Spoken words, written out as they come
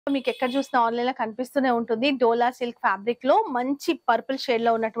మీకు ఎక్కడ చూసిన ఆన్లైన్ లో కనిపిస్తూనే ఉంటుంది. డోలా సిల్క్ ఫ్యాబ్రిక్ లో మంచి పర్పుల్ షేడ్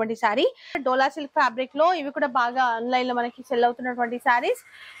లో ఉన్నటువంటి సారీ. డోలా సిల్క్ ఫ్యాబ్రిక్ లో ఇవి కూడా బాగా ఆన్లైన్ లో మనకి సెల్ అవుతున్నటువంటి సారీస్.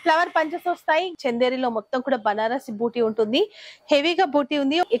 ఫ్లవర్ పంచెస్ వస్తాయి. చందేరిలో మొత్తం కూడా బనారసి బూటీ ఉంటుంది. హెవీగా బూటీ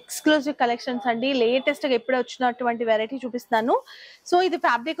ఉంది. ఎక్స్క్లూజివ్ కలెక్షన్స్ అండి. లేటెస్ట్ గా ఎప్పుడే వచ్చినటువంటి వెరైటీ చూపిస్తున్నాను. సో ఇది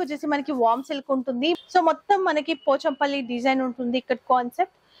ఫ్యాబ్రిక్ వచ్చేసి మనకి వామ్ సిల్క్ ఉంటుంది. సో మొత్తం మనకి పోచంపల్లి డిజైన్ ఉంటుంది. ఇక్కడ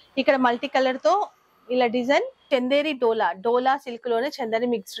కాన్సెప్ట్ ఇక్కడ మల్టీ కలర్ తో ఇలా డిజైన్. చందేరి డోలా సిల్క్ లోనే చందేరి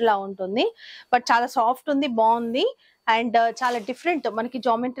మిక్స్డ్ లా ఉంటుంది. బట్ చాలా సాఫ్ట్ ఉంది, బాగుంది. అండ్ చాలా డిఫరెంట్ మనకి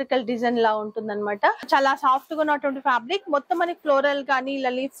జామెట్రికల్ డిజైన్ లా ఉంటుంది అనమాట. చాలా సాఫ్ట్ గా ఉన్నటువంటి ఫ్యాబ్రిక్. మొత్తం మనకి ఫ్లోరల్ కానీ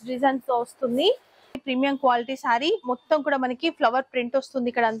ఇలా లీవ్స్ డిజైన్స్ వస్తుంది. Premium quality sari. మొత్తం కూడా మనకి ఫ్లవర్ ప్రింట్ వస్తుంది.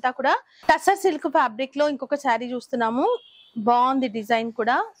 ఇక్కడ అంతా కూడా టసర్ సిల్క్ ఫ్యాబ్రిక్ లో ఇంకొక శారీ చూస్తున్నాము. బాగుంది, డిజైన్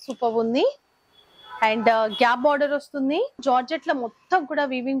కూడా సూపర్ ఉంది. అండ్ గ్యాప్ బార్డర్ వస్తుంది. జార్జెట్ లో మొత్తం కూడా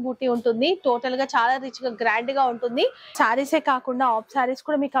వీవింగ్ బూటీ ఉంటుంది. టోటల్ గా చాలా రిచ్ గా గ్రాండ్ గా ఉంటుంది. సారీసే కాకుండా ఆఫ్ సారీస్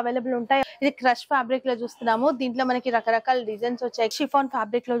కూడా మీకు అవైలబుల్ ఉంటాయి. ఇది క్రష్ ఫ్యాబ్రిక్ లో చూస్తున్నాము. దీంట్లో మనకి రకరకాల డిజైన్స్ వచ్చాయి. షిఫాన్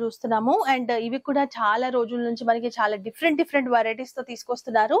ఫ్యాబ్రిక్ లో చూస్తున్నాము. అండ్ ఇవి కూడా చాలా రోజుల నుంచి మనకి చాలా డిఫరెంట్ వెరైటీస్ తో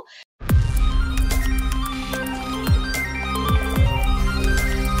తీసుకొస్తున్నారు.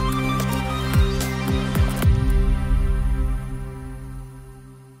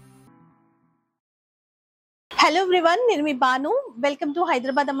 హలో ఎవ్రీవన్, నేను మీ బాను. వెల్కమ్ టు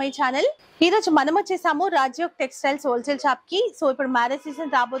హైదరాబాద్ అమ్మాయి ఛానల్. ఈ రోజు మనం వచ్చేసాము రాజ్యోగ్ టెక్స్టైల్స్ హోల్సేల్ షాప్ కి. సో ఇప్పుడు మ్యారేజ్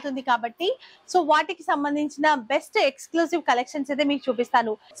సీజన్ రాబోతుంది కాబట్టి సో వాటికి సంబంధించిన బెస్ట్ ఎక్స్క్లూజివ్ కలెక్షన్స్ అయితే మీకు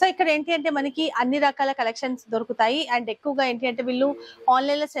చూపిస్తాను. సో ఇక్కడ ఏంటి అంటే మనకి అన్ని రకాల కలెక్షన్స్ దొరుకుతాయి. అండ్ ఎక్కువగా ఏంటి అంటే వీళ్ళు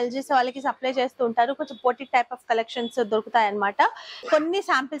ఆన్లైన్ లో సెల్ చేసే వాళ్ళకి సప్లై చేస్తూ ఉంటారు. కొంచెం పోటీ టైప్ ఆఫ్ కలెక్షన్స్ దొరుకుతాయి అనమాట. కొన్ని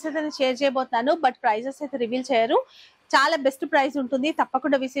శాంపిల్స్ అయితే నేను షేర్ చేయబోతున్నాను. బట్ ప్రైజెస్ అయితే రివీల్ చేయరు. చాలా బెస్ట్ ప్రైస్ ఉంటుంది.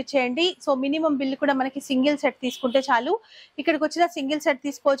 తప్పకుండా విజిట్ చేయండి. సో మినిమం బిల్ కూడా మనకి సింగిల్ సెట్ తీసుకుంటే చాలు. ఇక్కడికి వచ్చిన సింగిల్ సెట్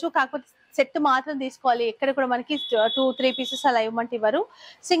తీసుకోవచ్చు. కాకపోతే సెట్ మాత్రం తీసుకోవాలి. ఎక్కడ కూడా మనకి 2-3 పీసెస్ అలా ఇవ్వమంటే ఇవ్వరు.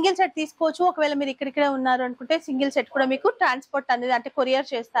 సింగిల్ సెట్ తీసుకోవచ్చు. ఒకవేళ మీరు ఇక్కడిక్కడే ఉన్నారు అనుకుంటే సింగిల్ సెట్ కూడా మీకు ట్రాన్స్పోర్ట్ అనేది అంటే కొరియర్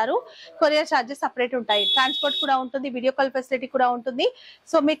చేస్తారు. కొరియర్ ఛార్జెస్ సపరేట్ ఉంటాయి. ట్రాన్స్పోర్ట్ కూడా ఉంటుంది. వీడియో కాల్ ఫెసిలిటీ కూడా ఉంటుంది.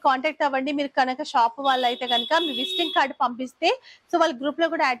 సో మీకు కాంటాక్ట్ అవ్వండి. మీరు కనుక షాప్ వాళ్ళు అయితే కనుక మీ విజిటింగ్ కార్డు పంపిస్తే సో వాళ్ళ గ్రూప్ లో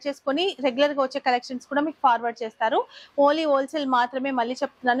కూడా యాడ్ చేసుకొని రెగ్యులర్ గా వచ్చే కలెక్షన్స్ కూడా మీకు ఫార్వర్డ్ చేస్తారు. ఓన్లీ హోల్సేల్ మాత్రమే. మళ్ళీ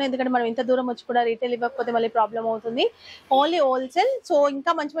చెప్తున్నాను, ఎందుకంటే మనం ఇంత దూరం వచ్చి కూడా రీటైల్ ఇవ్వకపోతే మళ్ళీ ప్రాబ్లం అవుతుంది. Only wholesale. సో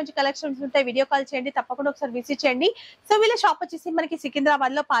ఇంకా మంచి కలెక్షన్స్ ఉంటాయి. వీడియో కాల్ చేయండి. తప్పకుండా ఒకసారి విజిట్ చేయండి. సో వీళ్ళ షాప్ వచ్చేసి మనకి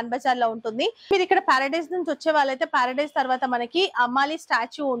సికింద్రాబాద్ లో పాన్ బజార్ లో ఉంటుంది. మీరు ఇక్కడ పారడైజ్ నుంచి వచ్చే వాళ్ళైతే పారడైజ్ తర్వాత మనకి అమ్మాలి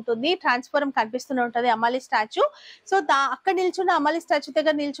స్టాచ్యూ ఉంటుంది. ట్రాన్స్ఫారం కనిపిస్తూనే ఉంటుంది అమ్మాలి స్టాచ్యూ. సో అక్కడ నిల్చున్న అమ్మాలి స్టాచ్యూ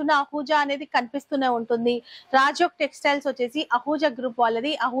దగ్గర నిల్చున్న అహూజా అనేది కనిపిస్తూనే ఉంటుంది. రాజ్యోగ్ టెక్స్టైల్స్ వచ్చేసి అహూజా గ్రూప్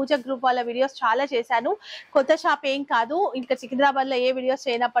వాళ్ళది. అహూజా గ్రూప్ వాళ్ళ వీడియోస్ చాలా చేశాను. కొత్త షాప్ ఏం కాదు. ఇంకా సికింద్రాబాద్ లో ఏ వీడియోస్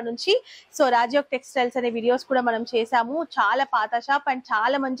చేయనప్పటి నుంచి సో రాజ్యోగ్ టెక్స్టైల్స్ అనే వీడియోస్ కూడా మనం చేసాము. చాలా పాత షాప్ అండ్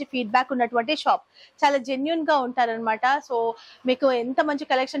చాలా మంచి ఫీడ్బ్యాక్ ఉన్నటువంటి షాప్. చాలా జెన్యున్ గా ఉంటారనమాట. సో మీకు ఎంత మంచి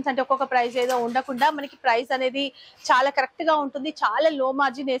కలెక్షన్స్ అంటే ఒక్కొక్క ప్రైస్ ఏదో ఉండకుండా మనకి ప్రైస్ అనేది చాలా కరెక్ట్ గా ఉంటుంది. చాలా లో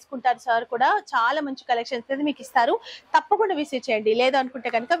మార్జిన్ వేసుకుంటారు సార్ కూడా. చాలా మంచి కలెక్షన్స్ అనేది మీకు ఇస్తారు. తప్పకుండా విజిట్ చేయండి. లేదు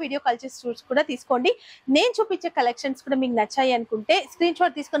అనుకుంటే కనుక వీడియో కాల్ చేసి చూసి కూడా తీసుకోండి. నేను చూపించే కలెక్షన్స్ కూడా మీకు నచ్చాయి అనుకుంటే స్క్రీన్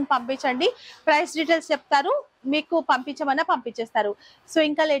షాట్ తీసుకొని పంపించండి. ప్రైస్ డీటెయిల్స్ చెప్తారు, మీకు పంపించమన్నా పంపించేస్తారు. సో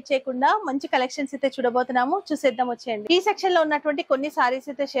ఇంకా లేట్ చేయకుండా మంచి కలెక్షన్స్ అయితే చూడబోతున్నాము. చూసేద్దాం, వచ్చేయండి. ఈ సెక్షన్ లో ఉన్నటువంటి కొన్ని సారీస్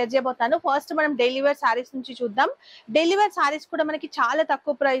అయితే షేర్ చేయబోతాను. ఫస్ట్ మనం డైలీ వేర్ సారీస్ నుంచి చూద్దాం. డైలీ వేర్ సారీస్ కూడా మనకి చాలా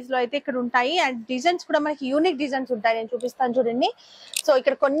తక్కువ ప్రైస్ లో అయితే ఇక్కడ ఉంటాయి. అండ్ డిజైన్స్ కూడా మనకి యూనిక్ డిజైన్స్ ఉంటాయి. నేను చూపిస్తాను చూడండి. సో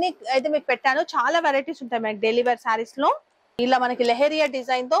ఇక్కడ కొన్ని అయితే మీకు పెట్టాను. చాలా వెరైటీస్ ఉంటాయి మనకి డైలీ వేర్ సారీస్ లో. ఇలా మనకి లెహరియా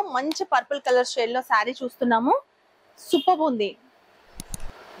డిజైన్ తో మంచి పర్పుల్ కలర్ షేడ్ లో సారీ చూస్తున్నాము. సూపర్ ఉంది.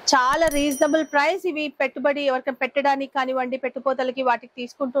 చాలా రీజనబుల్ ప్రైస్. ఇవి పెట్టుబడి ఎవరికైనా పెట్టడానికి కానివ్వండి, పెట్టుపోతలకి వాటికి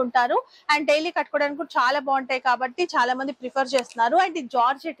తీసుకుంటూ ఉంటారు. అండ్ డైలీ కట్టుకోవడానికి కూడా చాలా బాగుంటాయి కాబట్టి చాలా మంది ప్రిఫర్ చేస్తున్నారు. అండ్ ఇది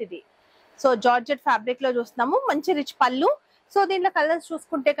జార్జెట్. ఇది సో జార్జెట్ ఫ్యాబ్రిక్ లో చూస్తున్నాము. మంచి రిచ్ పళ్ళు. సో దీంట్లో కలర్స్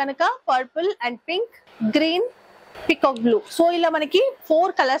చూసుకుంటే కనుక purple and pink, green, peacock blue. So ఇలా మనకి 4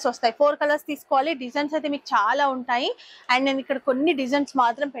 కలర్స్ వస్తాయి. 4 కలర్స్ తీసుకోవాలి. డిజైన్స్ అయితే మీకు చాలా ఉంటాయి. అండ్ నేను ఇక్కడ కొన్ని డిజైన్స్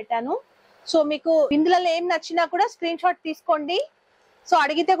మాత్రం పెట్టాను. సో మీకు ఇందులో ఏం నచ్చినా కూడా స్క్రీన్ షాట్ తీసుకోండి. సో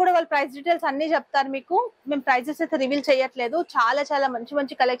అడిగితే కూడా వాళ్ళు ప్రైస్ డీటెయిల్స్ అన్ని చెప్తారు మీకు. మేము ప్రైజెస్ అయితే రివీల్ చేయట్లేదు. చాలా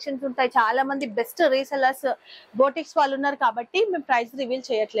మంచి కలెక్షన్స్ ఉంటాయి. చాలా మంది బెస్ట్ రీసెల్లర్స్ బోటిక్స్ వాళ్ళు ఉన్నారు కాబట్టి మేము ప్రైస్ రివీల్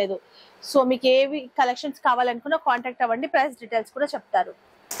చేయట్లేదు. సో మీకు ఏవి కలెక్షన్స్ కావాలనుకున్నా కాంటాక్ట్ అవ్వండి. ప్రైస్ డీటెయిల్స్ కూడా చెప్తారు.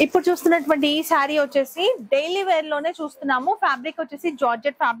 ఇప్పుడు చూస్తున్నటువంటి ఈ శారీ వచ్చేసి డైలీ వేర్ లోనే చూస్తున్నాము. ఫ్యాబ్రిక్ వచ్చేసి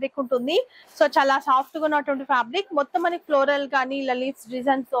జార్జెట్ ఫ్యాబ్రిక్ ఉంటుంది. సో చాలా సాఫ్ట్ గా ఉన్నటువంటి ఫ్యాబ్రిక్. మొత్తం మనకి ఫ్లోరల్ కానీ ఇలా లీవ్స్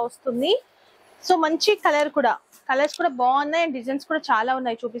డిజైన్స్ వస్తుంది. సో మంచి కలర్స్ కూడా బాగున్నాయి. అండ్ డిజైన్స్ కూడా చాలా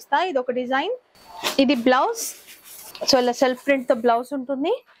ఉన్నాయి. చూపిస్తా. ఇది ఒక డిజైన్. ఇది బ్లౌజ్. సో ఇలా సెల్ఫ్ ప్రింట్ తో బ్లౌజ్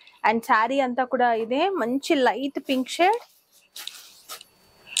ఉంటుంది. అండ్ శారీ అంతా కూడా ఇదే మంచి లైట్ పింక్ షేడ్.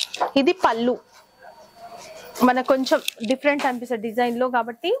 ఇది పళ్ళు. మనకు కొంచెం డిఫరెంట్ అనిపిస్తుంది డిజైన్ లో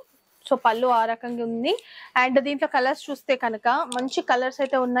కాబట్టి. సో పళ్ళు ఆ రకంగా ఉంది. అండ్ దీంట్లో కలర్స్ చూస్తే కనుక మంచి కలర్స్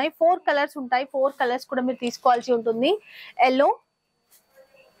అయితే ఉన్నాయి. 4 కలర్స్ ఉంటాయి. 4 కలర్స్ కూడా మీరు తీసుకోవాల్సి ఉంటుంది. Yellow,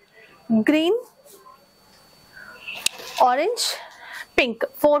 green, orange, pink,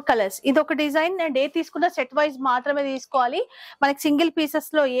 4 colours. ఇది ఒక డిజైన్. అండ్ ఏ తీసుకున్నా సెట్ వైజ్ మాత్రమే తీసుకోవాలి. మనకి సింగిల్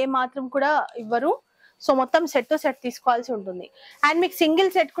పీసెస్ లో ఏ మాత్రం కూడా ఇవ్వరు. సో మొత్తం సెట్ టు సెట్ తీసుకోవాల్సి ఉంటుంది. అండ్ మీకు సింగిల్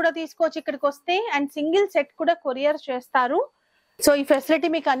సెట్ కూడా తీసుకోవచ్చు ఇక్కడికి వస్తే. అండ్ సింగిల్ సెట్ కూడా కొరియర్ చేస్తారు. సో ఈ ఫెసిలిటీ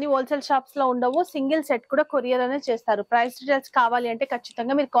మీకు అన్ని హోల్సేల్ షాప్స్ లో ఉండవు. సింగిల్ సెట్ కూడా కొరియర్ అనేది చేస్తారు. ప్రైస్ డీటెయిల్స్ కావాలి అంటే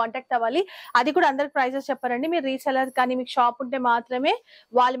ఖచ్చితంగా మీరు కాంటాక్ట్ అవ్వాలి. అది కూడా అందరికి ప్రైజెస్ చెప్పారండి. మీరు రీసెలర్ కానీ మీకు షాప్ ఉంటే మాత్రమే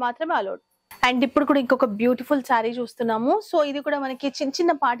వాళ్ళు మాత్రమే అలౌడ్. అండ్ ఇప్పుడు కూడా ఇంకొక బ్యూటిఫుల్ శారీ చూస్తున్నాము. సో ఇది కూడా మనకి చిన్న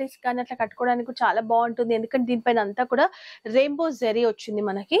చిన్న పార్టీస్ కానీ అట్లా కట్టుకోవడానికి చాలా బాగుంటుంది. ఎందుకంటే దీనిపైన అంతా కూడా రెయిన్బో జెరీ వచ్చింది.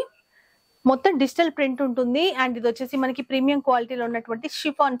 మనకి మొత్తం డిజిటల్ ప్రింట్ ఉంటుంది. అండ్ ఇది వచ్చేసి మనకి ప్రీమియం క్వాలిటీలో ఉన్నటువంటి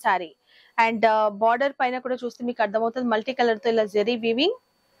షిఫాన్ శారీ. అండ్ బార్డర్ పైన కూడా చూస్తే మీకు అర్థమవుతుంది మల్టీ కలర్ తో ఇలా జెరీ వీవింగ్.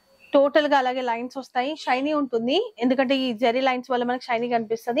 టోటల్ గా అలాగే లైన్స్ వస్తాయి. షైనీ ఉంటుంది ఎందుకంటే ఈ జెరీ లైన్స్ వల్ల మనకి షైనీ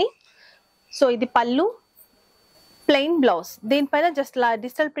కనిపిస్తుంది. సో ఇది పళ్ళు, ప్లెయిన్ బ్లౌజ్. దీనిపైన జస్ట్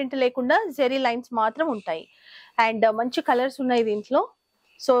డిజిటల్ ప్రింట్ లేకుండా జెరీ లైన్స్ మాత్రం ఉంటాయి. అండ్ మంచి కలర్స్ ఉన్నాయి దీంట్లో.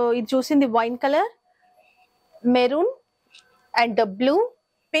 సో ఇది చూసింది wine colour, maroon and blue,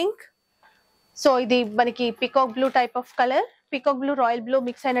 pink. So ఇది మనకి peacock blue type of colour, peacock blue royal blue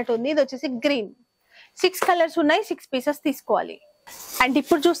mix అయినట్టు ఉంది. ఇది వచ్చేసి గ్రీన్. 6 కలర్స్ ఉన్నాయి. 6 పీసెస్ తీసుకోవాలి. అండ్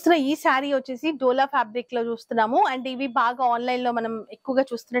ఇప్పుడు చూస్తున్న ఈ శారీ వచ్చేసి డోలా ఫ్యాబ్రిక్ లో చూస్తున్నాము. అండ్ ఇవి బాగా ఆన్లైన్ లో మనం ఎక్కువగా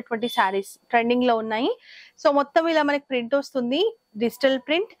చూస్తున్నటువంటి శారీస్ ట్రెండింగ్ లో ఉన్నాయి. సో మొత్తం ఇలా మనకి ప్రింట్ వస్తుంది, డిజిటల్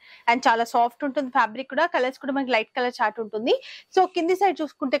ప్రింట్. అండ్ చాలా సాఫ్ట్ ఉంటుంది ఫ్యాబ్రిక్ కూడా. కలర్స్ కూడా మనకి లైట్ కలర్ చార్ట్ ఉంటుంది. సో కింది సైడ్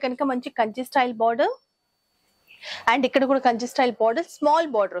చూసుకుంటే కనుక మంచి కంచి స్టైల్ బార్డర్. అండ్ ఇక్కడ కూడా Kanchi style border, small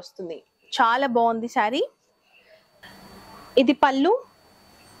border వస్తుంది. చాలా బాగుంది శారీ. ఇది పళ్ళు.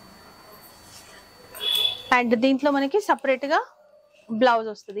 అండ్ దీంట్లో మనకి సపరేట్ గా బ్లౌజ్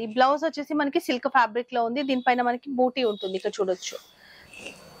వస్తుంది. ఈ బ్లౌజ్ వచ్చేసి మనకి సిల్క్ ఫ్యాబ్రిక్ లో ఉంది. దీనిపైన మనకి బూటీ ఉంటుంది. ఇక్కడ చూడొచ్చు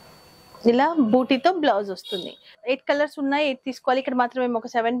ఇలా బూటీతో బ్లౌజ్ వస్తుంది. 8 కలర్స్ ఉన్నాయి. 8 తీసుకోవాలి. ఇక్కడ మాత్రం మేము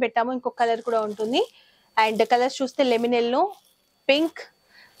ఒక 7 పెట్టాము. ఇంకొక కలర్ కూడా ఉంటుంది. అండ్ కలర్స్ చూస్తే లెమన్ ఎల్లో, పింక్,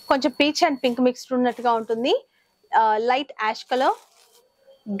 కొంచెం పీచ్ అండ్ పింక్ మిక్స్డ్ ఉన్నట్టుగా ఉంటుంది. Light ash colour,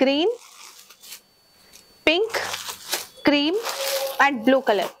 green, pink, cream and blue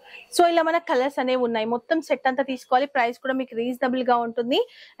colour. So ఇలా మన కలర్స్ అనేవి ఉన్నాయి. మొత్తం సెట్ అంతా తీసుకోవాలి. ప్రైస్ కూడా మీకు రీజనబుల్ గా ఉంటుంది.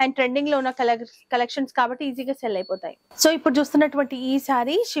 అండ్ ట్రెండింగ్ లో ఉన్న కలెక్షన్స్ కాబట్టి ఈజీగా సెల్ అయిపోతాయి. సో ఇప్పుడు చూస్తున్నటువంటి ఈ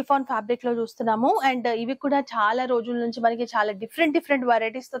సారీ షిఫాన్ ఫ్యాబ్రిక్ లో చూస్తున్నాము. అండ్ ఇవి కూడా చాలా రోజుల నుంచి మనకి చాలా డిఫరెంట్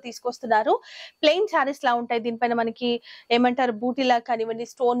వెరైటీస్ తో తీసుకొస్తున్నారు. ప్లెయిన్ సారీస్ లా ఉంటాయి. దీనిపైన మనకి ఏమంటారు బూటీ లా కానివ్వండి,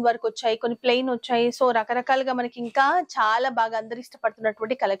 స్టోన్ వర్క్ వచ్చాయి, కొన్ని ప్లెయిన్ వచ్చాయి. సో రకరకాలుగా మనకి ఇంకా చాలా బాగా అందరు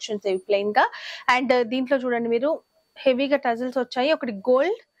ఇష్టపడుతున్నటువంటి కలెక్షన్స్ ఇవి ప్లెయిన్ గా. అండ్ దీంట్లో చూడండి మీరు హెవీగా టజల్స్ వచ్చాయి. ఒకటి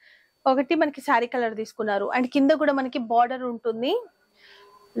గోల్డ్, ఒకటి మనకి శారీ కలర్ తీసుకున్నారు. అండ్ కింద కూడా మనకి బార్డర్ ఉంటుంది,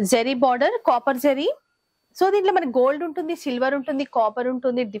 zari border, copper zari. So దీంట్లో మనకి గోల్డ్ ఉంటుంది, సిల్వర్ ఉంటుంది, కాపర్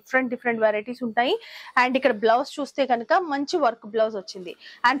ఉంటుంది, డిఫరెంట్ వెరైటీస్ ఉంటాయి. అండ్ ఇక్కడ బ్లౌజ్ చూస్తే కనుక మంచి వర్క్ బ్లౌజ్ వచ్చింది.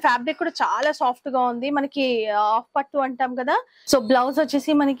 అండ్ ఫ్యాబ్రిక్ కూడా చాలా సాఫ్ట్ గా ఉంది. మనకి ఆఫ్ పట్టు అంటాం కదా. సో బ్లౌజ్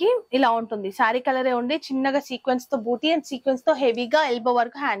వచ్చేసి మనకి ఇలా ఉంటుంది. శారీ కలరే ఉండి చిన్నగా సీక్వెన్స్ తో బూటీ అండ్ సీక్వెన్స్ తో హెవీగా ఎల్బో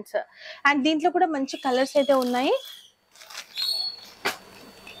వర్క్ హ్యాండ్స్. అండ్ దీంట్లో కూడా మంచి కలర్స్ అయితే ఉన్నాయి.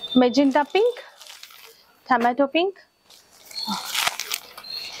 Magenta pink, tomato pink,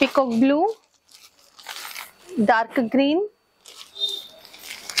 peacock blue, dark green.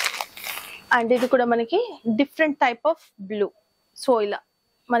 And ఇది కూడా మనకి different type of blue. So ఇలా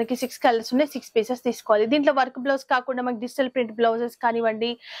మనకి 6 కలర్స్ ఉన్నాయి. 6 పీసెస్ తీసుకోవాలి. దీంట్లో వర్క్ బ్లౌజ్ కాకుండా మనకి డిజిటల్ ప్రింట్ బ్లౌజెస్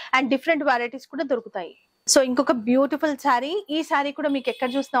కానివ్వండి అండ్ డిఫరెంట్ వెరైటీస్ కూడా దొరుకుతాయి. సో ఇంకొక బ్యూటిఫుల్ శారీ. ఈ శారీ కూడా మీకు ఎక్కడ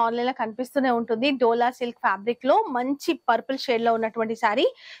చూసినా ఆన్లైన్ లో కనిపిస్తూనే ఉంటుంది. డోలా సిల్క్ ఫ్యాబ్రిక్ లో మంచి పర్పుల్ షేడ్ లో ఉన్నటువంటి శారీ.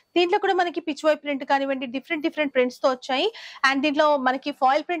 దీంట్లో కూడా మనకి పిచ్ వై ప్రింట్ కానివ్వండి డిఫరెంట్ ప్రింట్స్ తో వచ్చాయి. అండ్ దీంట్లో మనకి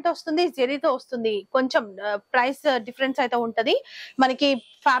ఫాయిల్ ప్రింట్ వస్తుంది, జెరీతో వస్తుంది. కొంచెం ప్రైస్ డిఫరెన్స్ అయితే ఉంటది. మనకి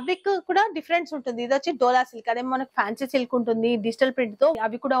ఫ్యాబ్రిక్ కూడా డిఫరెన్స్ ఉంటుంది. ఇది వచ్చి డోలా సిల్క్, అదే మనకి ఫ్యాన్సీ సిల్క్ ఉంటుంది డిజిటల్ ప్రింట్ తో,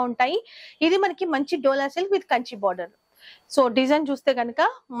 అవి కూడా ఉంటాయి. ఇది మనకి మంచి డోలా silk with Kanchi border. So design చూస్తే కనుక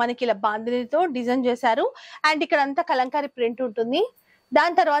మనకి ఇలా బాందినితో డిజైన్ చేశారు. అండ్ ఇక్కడ అంతా కలంకారీ ప్రింట్ ఉంటుంది.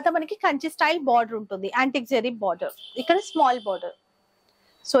 దాని తర్వాత మనకి కంచి స్టైల్ బార్డర్ ఉంటుంది, యాంటిక్ జెరీ బార్డర్, ఇక్కడ స్మాల్ బార్డర్.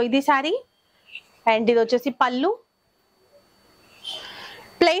 సో ఇది శారీ. అండ్ ఇది వచ్చేసి పళ్ళు,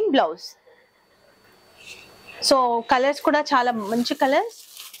 ప్లెయిన్ బ్లౌజ్. సో కలర్స్ కూడా చాలా మంచి కలర్స్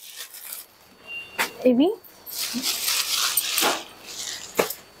ఇవి,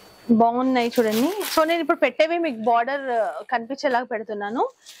 బాగున్నాయి చూడండి. సో నేను ఇప్పుడు పెట్టేవి మీకు బార్డర్ కనిపించేలాగా పెడుతున్నాను.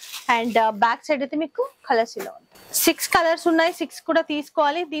 అండ్ బ్యాక్ సైడ్ అయితే మీకు కలర్స్ ఇలా ఉంటాయి. 6 కలర్స్ ఉన్నాయి, 6 కూడా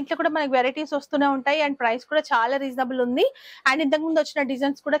తీసుకోవాలి. దీంట్లో కూడా మనకి వెరైటీస్ వస్తూనే ఉంటాయి అండ్ ప్రైస్ కూడా చాలా రీజనబుల్ ఉంది. అండ్ ఇంతకు ముందు వచ్చిన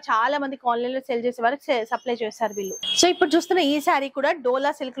డిజైన్స్ కూడా చాలా మందికి ఆన్లైన్ లో సెల్ చేసే వారికి సప్లై చేస్తారు వీళ్ళు. సో ఇప్పుడు చూస్తున్న ఈ శారీ కూడా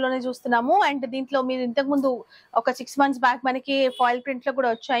డోలా సిల్క్ లోనే చూస్తున్నాము. అండ్ దీంట్లో మీరు ఇంతకు ముందు ఒక 6 మంత్స్ బ్యాక్ మనకి ఫాయిల్ ప్రింట్ లో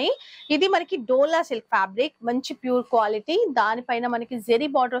కూడా వచ్చాయి. ఇది మనకి డోలా సిల్క్ ఫ్యాబ్రిక్, మంచి ప్యూర్ క్వాలిటీ. దానిపైన మనకి జెరీ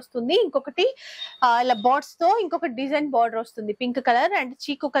బార్డర్ వస్తుంది, ఇంకొకటి ఇలా బార్డ్స్ తో ఇంకొక డిజైన్ బార్డర్ వస్తుంది, పింక్ కలర్ అండ్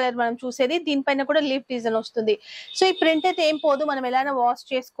చీకు కలర్ మనం చూసేది. దీనిపైన కూడా లీఫ్ డిజైన్ వస్తుంది. సో ఈ ప్రింట్ అయితే ఏం పోదు, మనం ఎలానో వాష్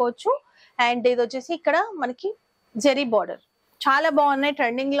చేసుకోవచ్చు. అండ్ ఇది వచ్చేసి ఇక్కడ మనకి జెరీ బార్డర్. చాలా బాగున్నాయి,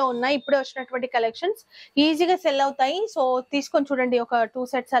 ట్రెండింగ్ లో ఉన్నాయి, ఇప్పుడే వచ్చినటువంటి కలెక్షన్స్, ఈజీగా సెల్ అవుతాయి. సో తీసుకొని చూడండి, ఒక 2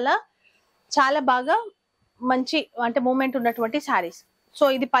 సెట్స్ అలా. చాలా బాగా మంచి అంటే మూమెంట్ ఉన్నటువంటి శారీస్. సో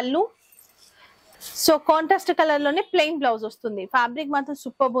ఇది పళ్ళు. సో కాంట్రాస్ట్ కలర్ లోనే ప్లెయిన్ బ్లౌజ్ వస్తుంది. ఫ్యాబ్రిక్ మాత్రం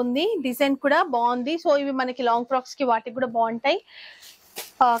సూపర్ ఉంది, డిజైన్ కూడా బాగుంది. సో ఇవి మనకి లాంగ్ ఫ్రాక్స్ కి వాటికి కూడా బాగుంటాయి.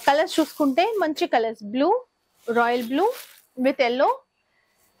 కలర్స్ చూసుకుంటే మంచి colours, blue, royal blue with yellow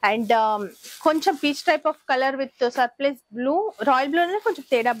and కొంచెం peach type of colour with surplus blue. Royal blue అనేది కొంచెం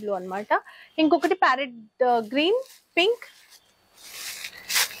తేడా బ్లూ అన్నమాట. ఇంకొకటి parrot green, pink,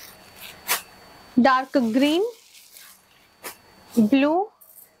 dark green, blue,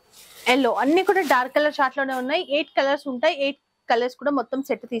 yellow, అన్ని కూడా డార్క్ కలర్ చార్ట్ లోనే ఉన్నాయి. 8 కలర్స్ ఉంటాయి, 8 కలర్స్ కూడా మొత్తం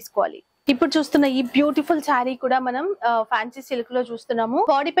సెట్ తీసుకోవాలి. ఇప్పుడు చూస్తున్న ఈ బ్యూటిఫుల్ శారీ కూడా మనం ఫ్యాన్సీ సిల్క్ లో చూస్తున్నాము.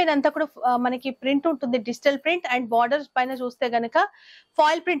 బాడీ పైన అంతా కూడా మనకి ప్రింట్ ఉంటుంది, డిజిటల్ ప్రింట్. అండ్ బార్డర్ పైన చూస్తే గనక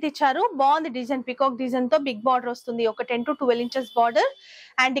ఫాయిల్ ప్రింట్ ఇచ్చారు. బాగుంది డిజైన్, పికాక్ డిజైన్ తో బిగ్ బార్డర్ వస్తుంది, ఒక 10 to 12 ఇంచెస్ బార్డర్.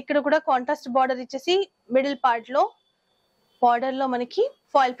 అండ్ ఇక్కడ కూడా కాంట్రాస్ట్ బార్డర్ ఇచ్చేసి మిడిల్ పార్ట్ లో బార్డర్ లో మనకి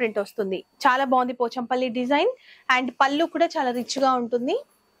ఫాయిల్ ప్రింట్ వస్తుంది. చాలా బాగుంది పోచంపల్లి డిజైన్. అండ్ పళ్ళు కూడా చాలా రిచ్ గా ఉంటుంది,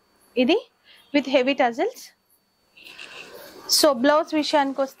 ఇది with heavy tassels. So blouse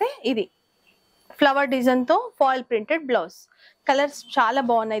విషయానికి వస్తే ఇది ఫ్లవర్ డిజైన్ తో ఫాయిల్ ప్రింటెడ్ బ్లౌజ్. కలర్స్ చాలా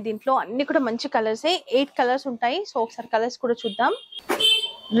బాగున్నాయి, దీంట్లో అన్ని కూడా మంచి కలర్స్. 8 కలర్స్ ఉంటాయి. సో ఒకసారి కలర్స్ కూడా చూద్దాం.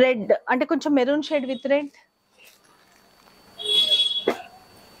 రెడ్ అంటే కొంచెం maroon shade with red,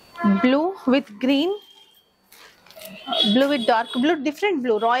 blue with green, blue with dark blue, different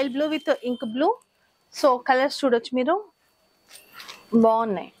blue, royal blue with ink blue. So colours చూడొచ్చు మీరు,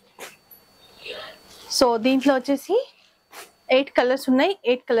 బాగున్నాయి. సో దీంట్లో వచ్చేసి 8 కలర్స్ ఉన్నాయి,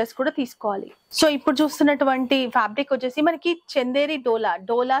 8 కలర్స్ కూడా తీసుకోవాలి. సో ఇప్పుడు చూస్తున్నటువంటి ఫ్యాబ్రిక్ వచ్చేసి మనకి చందేరి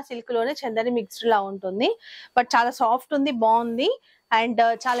డోలా సిల్క్ లోనే చందేరి మిక్స్డ్ లా ఉంటుంది. బట్ చాలా సాఫ్ట్ ఉంది, బాగుంది. అండ్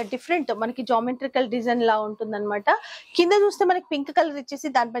చాలా డిఫరెంట్, మనకి జామెట్రికల్ డిజైన్ లా ఉంటుంది అనమాట. కింద చూస్తే మనకి పింక్ కలర్ ఇచ్చేసి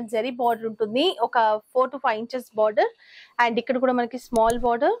దానిపైన జరీ బార్డర్ ఉంటుంది, ఒక 4 to 5 ఇంచెస్ బార్డర్. అండ్ ఇక్కడ కూడా మనకి స్మాల్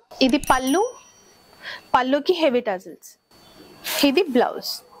బార్డర్. ఇది పళ్ళు, పళ్ళుకి హెవీ టజల్స్. ఇది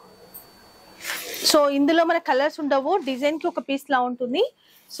బ్లౌజ్. సో ఇందులో మన కలర్స్ ఉండవు, డిజైన్ కి ఒక పీస్ లా ఉంటుంది.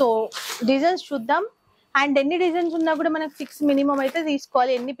 సో డిజైన్స్ చూద్దాం. అండ్ ఎన్ని డిజైన్స్ ఉన్నా కూడా మనకి 6 మినిమం అయితే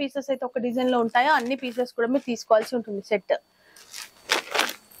తీసుకోవాలి. ఎన్ని పీసెస్ అయితే ఒక డిజైన్ లో ఉంటాయో అన్ని పీసెస్ కూడా మీరు తీసుకోవాల్సి ఉంటుంది సెట్.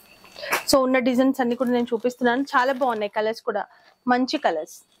 సో ఉన్న డిజైన్స్ అన్ని కూడా నేను చూపిస్తున్నాను, చాలా బాగున్నాయి. కలర్స్ కూడా మంచి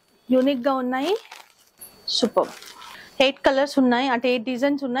కలర్స్, యూనిక్ గా ఉన్నాయి, సూపర్. 8 కలర్స్ ఉన్నాయి, అంటే 8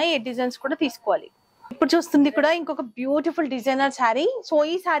 డిజైన్స్ ఉన్నాయి, 8 డిజైన్స్ కూడా తీసుకోవాలి. ఇప్పుడు చూస్తుంది కూడా ఇంకొక బ్యూటిఫుల్ డిజైనర్ శారీ. సో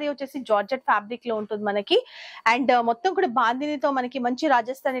ఈ శారీ వచ్చేసి జార్జెట్ ఫ్యాబ్రిక్ లో ఉంటుంది మనకి. అండ్ మొత్తం కూడా బాందినితో మనకి మంచి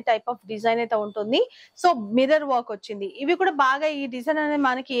రాజస్థానీ టైప్ ఆఫ్ డిజైన్ అయితే ఉంటుంది. సో మిర్రర్ వర్క్ వచ్చింది. ఇవి కూడా బాగా, ఈ డిజైన్ అనేది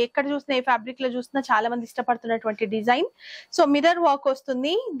మనకి ఎక్కడ చూసినా, ఏ ఫ్యాబ్రిక్ లో చూసినా చాలా మంది ఇష్టపడుతున్నటువంటి డిజైన్. సో మిర్రర్ వర్క్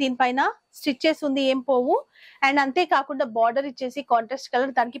వస్తుంది, దీనిపైన స్టిచెస్ ఉంది, ఏం పోవు. అండ్ అంతేకాకుండా బార్డర్ ఇచ్చేసి కాంట్రాస్ట్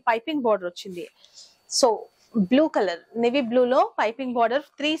కలర్, దానికి పైపింగ్ బార్డర్ వచ్చింది. So blue colour, navy blue లో పైపింగ్ బార్డర్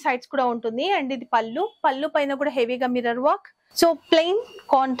 3 సైడ్స్ కూడా ఉంటుంది. అండ్ ఇది పళ్ళు, పళ్ళు పైన కూడా హెవీగా mirror work. So plain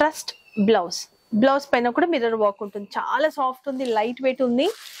contrast blouse, blouse పైన కూడా మిర్రర్ వర్క్ ఉంటుంది. చాలా సాఫ్ట్ ఉంది, లైట్ వెయిట్ ఉంది.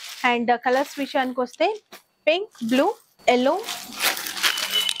 అండ్ కలర్స్ విషయానికి వస్తే pink, blue, yellow,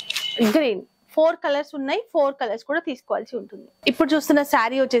 green, 4 colours ఉన్నాయి. 4 కలర్స్ కూడా తీసుకోవాల్సి ఉంటుంది. ఇప్పుడు చూస్తున్న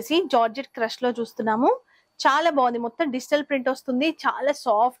శారీ వచ్చేసి జార్జెట్ క్రష్ లో చూస్తున్నాము. చాలా బాగుంది, మొత్తం డిజిటల్ ప్రింట్ వస్తుంది, చాలా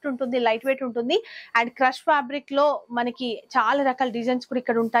సాఫ్ట్ ఉంటుంది, లైట్ వెయిట్ ఉంటుంది. అండ్ క్రష్ ఫ్యాబ్రిక్ లో మనకి చాలా రకాల డిజైన్స్ కూడా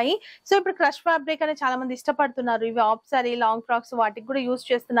ఇక్కడ ఉంటాయి. సో ఇప్పుడు క్రష్ ఫ్యాబ్రిక్ అనేది చాలా మంది ఇష్టపడుతున్నారు. ఇవి ఆఫ్ సారీ, లాంగ్ ఫ్రాక్స్ వాటికి కూడా యూజ్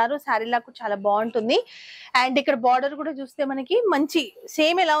చేస్తున్నారు. శారీ లాగా చాలా బాగుంటుంది. అండ్ ఇక్కడ బార్డర్ కూడా చూస్తే మనకి మంచి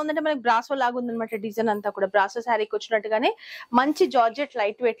సేమ్ ఎలా ఉందంటే మనకి బ్రాసో లాగా ఉందన్నమాట. డిజైన్ అంతా కూడా బ్రాసో శారీకి వచ్చినట్టుగానే మంచి జార్జెట్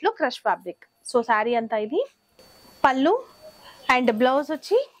లైట్ వెయిట్ లో క్రష్ ఫ్యాబ్రిక్. సో శారీ అంతా ఇది పళ్ళు. అండ్ బ్లౌజ్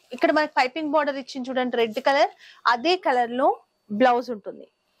వచ్చి ఇక్కడ మనకి పైపింగ్ బార్డర్ ఇచ్చింది చూడండి, రెడ్ కలర్, అదే కలర్ లో బ్లౌజ్ ఉంటుంది.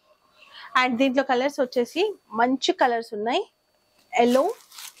 అండ్ దీంట్లో కలర్స్ వచ్చేసి మంచి కలర్స్ ఉన్నాయి, ఎల్లో,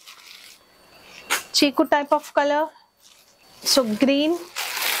 చీకు type of colour, so green,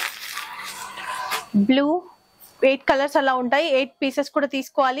 blue, 8 colours అలా ఉంటాయి. 8 పీసెస్ కూడా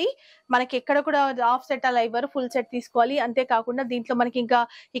తీసుకోవాలి. మనకి ఎక్కడ కూడా హాఫ్ సెట్ అలా ఇవ్వరు, ఫుల్ సెట్ తీసుకోవాలి. అంతేకాకుండా దీంట్లో మనకి ఇంకా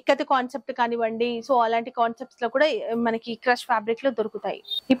ఇక్కత్ కాన్సెప్ట్ కానివ్వండి, సో అలాంటి కాన్సెప్ట్స్ లో కూడా మనకి క్రష్ ఫ్యాబ్రిక్ లో దొరుకుతాయి.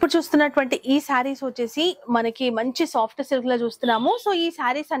 ఇప్పుడు చూస్తున్నటువంటి ఈ శారీస్ వచ్చేసి మనకి మంచి సాఫ్ట్ సిల్క్ లో చూస్తున్నాము. సో ఈ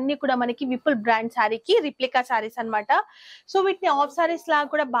శారీస్ అన్ని కూడా మనకి విపుల్ బ్రాండ్ శారీకి రిప్లికా శారీస్ అన్నమాట. సో వీటిని ఆఫ్ శారీస్ లాగా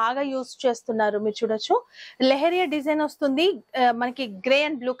కూడా బాగా యూస్ చేస్తున్నారు. మీరు చూడొచ్చు, లెహరియా డిజైన్ వస్తుంది, మనకి గ్రే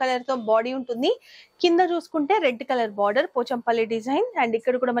అండ్ బ్లూ కలర్ తో బాడీ ఉంటుంది. కింద చూసుకుంటే red colour border, Pochampally design, and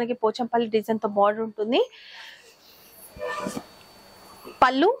ఇక్కడ కూడా మనకి పోచంపల్లి డిజైన్ తో బార్డర్ ఉంటుంది.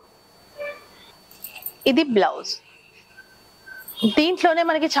 పళ్ళు, ఇది బ్లౌజ్. దీంట్లోనే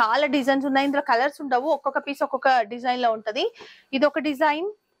మనకి చాలా డిజైన్స్ ఉన్నాయి. ఇందులో కలర్స్ ఉండవు, ఒక్కొక్క పీస్ ఒక్కొక్క డిజైన్ లో ఉంటది. ఇదొక డిజైన్,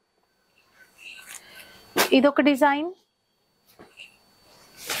 ఇదొక డిజైన్,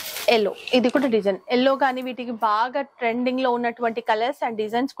 ఎల్లో, ఇది కూడా డిజైన్ ఎల్లో. కానీ వీటికి బాగా ట్రెండింగ్ లో ఉన్నటువంటి కలర్స్ అండ్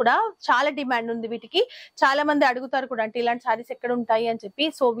డిజైన్స్ కూడా చాలా డిమాండ్ ఉంది వీటికి. చాలా మంది అడుగుతారు కూడా, అంటే ఇలాంటి సారీస్ ఎక్కడ ఉంటాయి అని చెప్పి.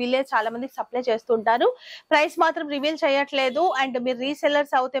 సో వీళ్ళే చాలా మంది సప్లై చేస్తుంటారు. ప్రైస్ మాత్రం రివీల్ చేయట్లేదు, అండ్ మీరు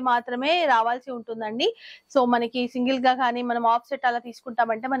రీసెల్లర్స్ అవుతే మాత్రమే రావాల్సి ఉంటుందండి. సో మనకి సింగిల్ గా కానీ మనం ఆఫ్ సెట్ అలా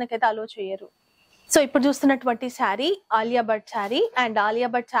తీసుకుంటామంటే మనకైతే అలో చేయరు. సో ఇప్పుడు చూస్తున్నటువంటి శారీ ఆలియా భట్ శారీ, అండ్ ఆలియా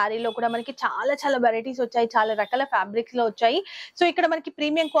భట్ శారీలో కూడా మనకి చాలా చాలా వెరైటీస్ వచ్చాయి, చాలా రకాల ఫ్యాబ్రిక్స్ లో వచ్చాయి. సో ఇక్కడ మనకి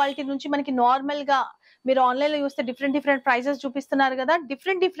ప్రీమియం క్వాలిటీ నుంచి మనకి నార్మల్ గా మీరు ఆన్లైన్ లో చూస్తే డిఫరెంట్ డిఫరెంట్ ప్రైజెస్ చూపిస్తున్నారు కదా,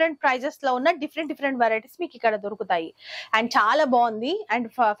 డిఫరెంట్ డిఫరెంట్ ప్రైజెస్ లో ఉన్న డిఫరెంట్ డిఫరెంట్ వెరైటీస్ మీకు ఇక్కడ దొరుకుతాయి. అండ్ చాలా బాగుంది. అండ్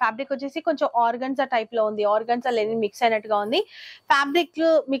ఫ్యాబ్రిక్ వచ్చేసి కొంచెం ఆర్గన్జా టైప్ లో ఉంది, ఆర్గన్జా లెనిన్ మిక్స్ అయినట్టుగా ఉంది. ఫ్యాబ్రిక్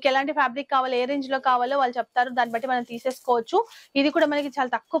మీకు ఎలాంటి ఫ్యాబ్రిక్ కావాలో, ఏ రేంజ్ లో కావాలో వాళ్ళు చెప్తారు, దాన్ని బట్టి మనం తీసేసుకోవచ్చు. ఇది కూడా మనకి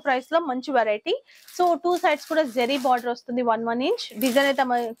చాలా తక్కువ ప్రైస్ లో మంచి వెరైటీ. సో టూ సైడ్స్ కూడా జెరీ బార్డర్ వస్తుంది, 1 ఇంచ్. డిజైన్ అయితే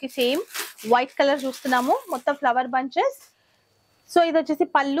మనకి సేమ్ వైట్ కలర్ చూస్తున్నాము, మొత్తం ఫ్లవర్ బంచెస్. సో ఇది వచ్చేసి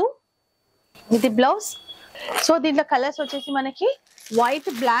పళ్ళు, ఇది బ్లౌజ్. సో దీంట్లో కలర్స్ వచ్చేసి మనకి వైట్,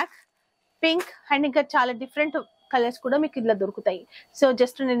 బ్లాక్, పింక్, అండ్ ఇంకా చాలా డిఫరెంట్ కలర్స్ కూడా మీకు ఇలా దొరుకుతాయి. సో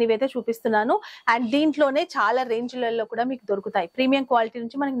జస్ట్ నేను ఇవైతే చూపిస్తున్నాను. అండ్ దీంట్లోనే చాలా రేంజ్లలో కూడా మీకు దొరుకుతాయి. ప్రీమియం క్వాలిటీ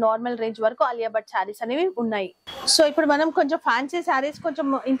నుంచి మనకి నార్మల్ రేంజ్ వరకు ఆలియా భట్ శారీస్ అనేవి ఉన్నాయి. సో ఇప్పుడు మనం కొంచెం ఫ్యాన్సీ శారీస్, కొంచెం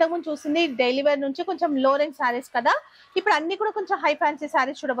ఇంతకుముందు చూసింది డైలీ వేర్ నుంచి కొంచెం లో రేంజ్ శారీస్ కదా, ఇప్పుడు అన్ని కూడా కొంచెం హై ఫ్యాన్సీ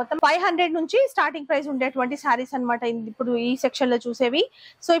శారీస్ చూడబోతాం. 500 నుంచి స్టార్టింగ్ ప్రైస్ ఉండేటువంటి శారీస్ అనమాట ఇప్పుడు ఈ సెక్షన్ లో చూసేవి.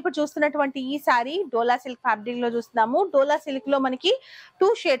 సో ఇప్పుడు చూస్తున్నటువంటి ఈ శారీ డోలా సిల్క్ ఫ్యాబ్రిక్ లో చూస్తున్నాము. డోలా సిల్క్ లో మనకి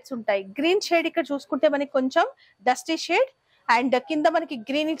 2 షేడ్స్ ఉంటాయి. గ్రీన్ షేడ్ ఇక్కడ చూసుకుంటే మనకి కొంచెం డస్టీ షేడ్, అండ్ కింద మనకి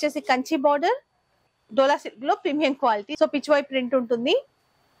గ్రీన్ ఇచ్చేసి కంచి బార్డర్. డోలా సిల్క్ లో premium quality. So pitch why print ఉంటుంది.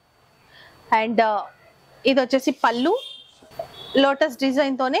 అండ్ ఇది వచ్చేసి పళ్ళు, లోటస్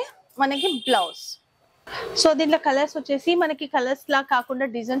డిజైన్ తోనే మనకి బ్లౌజ్. సో దీంట్లో కలర్స్ వచ్చేసి మనకి కలర్స్ లా కాకుండా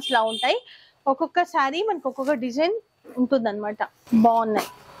డిజైన్స్ లా ఉంటాయి. ఒక్కొక్క శారీ మనకి ఒక్కొక్క డిజైన్ ఉంటుంది అనమాట. బాగున్నాయి,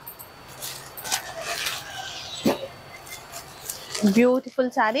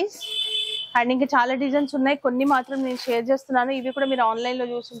 బ్యూటిఫుల్ శారీస్. అండ్ ఇంకా చాలా డిజైన్స్ ఉన్నాయి, కొన్ని మాత్రం నేను షేర్ చేస్తున్నాను. ఇవి కూడా మీరు ఆన్లైన్ లో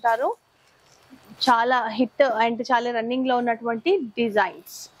చూసుంటారు. చాలా హిట్ అండ్ చాలా రన్నింగ్ లో ఉన్నటువంటి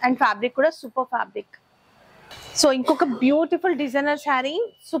డిజైన్స్, అండ్ ఫ్యాబ్రిక్ కూడా సూపర్ ఫ్యాబ్రిక్. సో ఇంకొక బ్యూటిఫుల్ డిజైనర్ శారీ,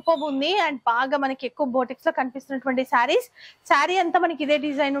 సూపర్ ఉంది. అండ్ బాగా మనకి ఎక్కువ బోటిక్స్ లో కనిపిస్తున్నటువంటి శారీస్. శారీ అంతా మనకి ఇదే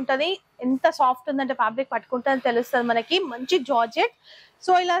డిజైన్ ఉంటది. ఎంత సాఫ్ట్ ఉందంటే ఫ్యాబ్రిక్ పట్టుకుంటే తెలుస్తుంది మనకి. మంచి జార్జెట్.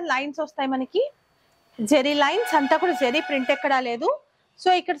 సో ఇలా లైన్స్ వస్తాయి మనకి, జెరీ లైన్స్, అంతా కూడా జెరీ ప్రింట్ ఎక్కడా లేదు. సో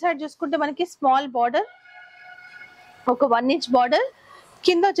ఇక్కడ సైడ్ చూసుకుంటే మనకి స్మాల్ బార్డర్, ఒక 1 ఇంచ్ బార్డర్.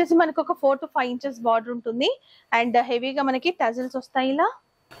 కింద వచ్చేసి మనకి ఒక 4 to 5 ఇంచెస్ బార్డర్ ఉంటుంది. అండ్ హెవీగా మనకి టజిల్స్ వస్తాయి, ఇలా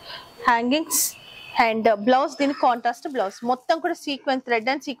హ్యాంగింగ్స్. అండ్ బ్లౌజ్ దీనికి కాంట్రాస్ట్ బ్లౌజ్, మొత్తం కూడా సీక్వెన్స్, థ్రెడ్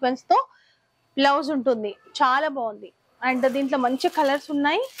అండ్ సీక్వెన్స్ తో బ్లౌజ్ ఉంటుంది. చాలా బాగుంది. అండ్ దీంట్లో మంచి కలర్స్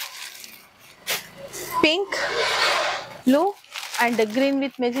ఉన్నాయి, pink, blue, and green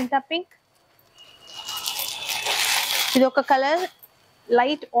with magenta pink. ఇది ఒక colour,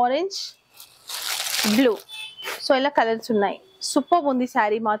 light orange, blue. So ఇలా కలర్స్ ఉన్నాయి. సూపర్ ఉంది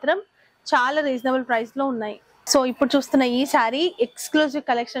శారీ మాత్రం, చాలా రీజనబుల్ ప్రైస్ లో ఉన్నాయి. సో ఇప్పుడు చూస్తున్న ఈ శారీ ఎక్స్క్లూజివ్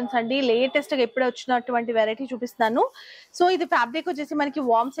కలెక్షన్స్ అండి, లేటెస్ట్ గా ఎప్పుడు వచ్చినటువంటి వెరైటీ చూపిస్తున్నాను. సో ఇది ఫ్యాబ్రిక్ వచ్చేసి మనకి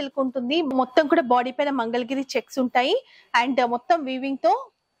వామ్ సిల్క్ ఉంటుంది. మొత్తం కూడా బాడీ పైన మంగళగిరి చెక్స్ ఉంటాయి. అండ్ మొత్తం వీవింగ్ తో,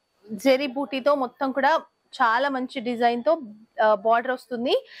 జెరీ బూటీతో, మొత్తం కూడా చాలా మంచి డిజైన్ తో బార్డర్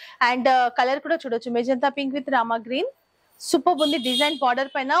వస్తుంది. అండ్ కలర్ కూడా చూడొచ్చు, magenta pink with Rama green. Super ఉంది డిజైన్. బార్డర్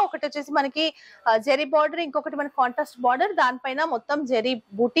పైన ఒకటి వచ్చేసి మనకి జెరీ బార్డర్, ఇంకొకటి మనకి కాంట్రాస్ట్ బార్డర్, దానిపైన మొత్తం జెరీ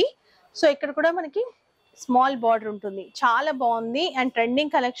బూటీ. సో ఇక్కడ కూడా మనకి స్మాల్ బార్డర్ ఉంటుంది. చాలా బాగుంది. అండ్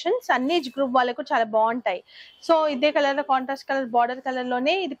ట్రెండింగ్ కలెక్షన్స్, అన్ని ఏజ్ గ్రూప్ వాళ్ళకు చాలా బాగుంటాయి. సో ఇదే కలర్ లో, కాంట్రాస్ట్ కలర్ బార్డర్ కలర్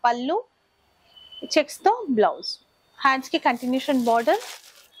లోనే ఇది పళ్ళు, చెక్స్ తో బ్లౌజ్. హ్యాండ్స్ కి కంటిన్యూషన్ బార్డర్.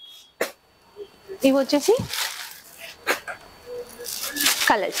 ఇవి వచ్చేసి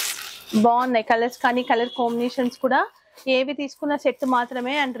కలర్స్ బాగున్నాయి. కలర్స్ కానీ కలర్ కాంబినేషన్స్ కూడా ఏవి తీసుకున్న సెట్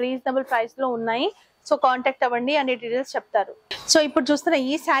మాత్రమే, అండ్ రీజనబుల్ ప్రైస్ లో ఉన్నాయి. సో కాంటాక్ట్ అవ్వండి, అనే డీటెయిల్స్ చెప్తారు. సో ఇప్పుడు చూస్తున్న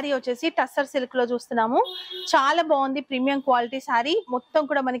ఈ శారీ వచ్చేసి టస్సర్ సిల్క్ లో చూస్తున్నాము. చాలా బాగుంది, ప్రీమియం క్వాలిటీ శారీ. మొత్తం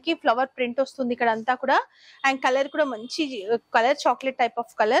కూడా మనకి ఫ్లవర్ ప్రింట్ వస్తుంది ఇక్కడ అంతా కూడా. అండ్ కలర్ కూడా మంచి colour, chocolate type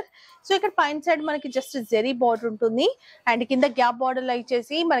of colour. So ఇక్కడ పైన సైడ్ మనకి జస్ట్ జెరీ బార్డర్ ఉంటుంది. అండ్ కింద గ్యాప్ బార్డర్ లో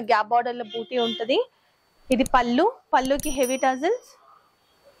ఇచ్చేసి మన గ్యాప్ బార్డర్ లో బూటీ ఉంటది. ఇది పళ్ళు, పళ్ళుకి హెవీ టజల్స్.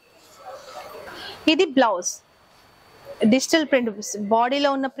 ఇది బ్లౌజ్, డిజిటల్ ప్రింట్, బాడీలో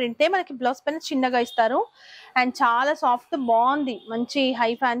ఉన్న ప్రింటే మనకి బ్లౌజ్ పైన చిన్నగా ఇస్తారు. అండ్ చాలా సాఫ్ట్, బాగుంది, మంచి హై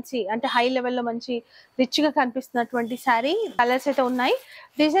ఫ్యాన్సీ అంటే హై లెవెల్లో మంచి రిచ్ గా కనిపిస్తున్నటువంటి శారీ. కలర్స్ అయితే ఉన్నాయి,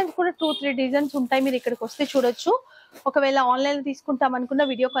 డిజైన్స్ కూడా 2-3 డిజైన్స్ ఉంటాయి. మీరు ఇక్కడికి వస్తే చూడొచ్చు. ఒకవేళ ఆన్లైన్ తీసుకుంటాం అనుకున్న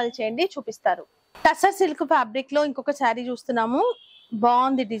వీడియో కాల్ చేయండి, చూపిస్తారు. టస్సర్ సిల్క్ ఫ్యాబ్రిక్ లో ఇంకొక శారీ చూస్తున్నాము.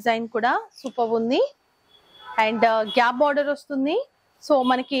 బాగుంది, డిజైన్ కూడా సూపర్ ఉంది. అండ్ గ్యాప్ బార్డర్ వస్తుంది. సో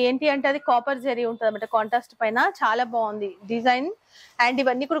మనకి ఏంటి అంటే అది కాపర్ జరీ ఉంటుంది అనమాట కాంట్రాస్ట్ పైన. చాలా బాగుంది డిజైన్. అండ్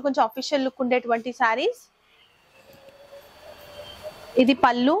ఇవన్నీ కూడా కొంచెం అఫీషియల్ లుక్ ఉండేటువంటి శారీస్. ఇది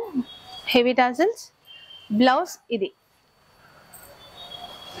పళ్ళు, హెవీ టాజిల్స్, బ్లౌజ్ ఇది.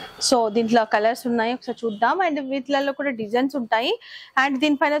 సో దీంట్లో కలర్స్ ఉన్నాయి, ఒకసారి చూద్దాం. అండ్ వీటిలలో కూడా డిజైన్స్ ఉంటాయి. అండ్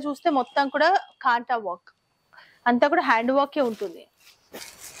దీనిపైన చూస్తే మొత్తం కూడా కాంటా వర్క్, అంతా కూడా హ్యాండ్ వర్కే ఉంటుంది.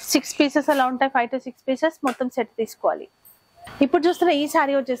 6 పీసెస్ అలా ఉంటాయి, 5 to 6 పీసెస్ మొత్తం సెట్ తీసుకోవాలి. ఇప్పుడు చూస్తున్న ఈ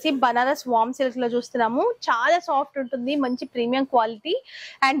శారీ వచ్చేసి బనారస్ వామ్ సిల్క్ లో చూస్తున్నాము. చాలా సాఫ్ట్ ఉంటుంది, మంచి ప్రీమియం క్వాలిటీ.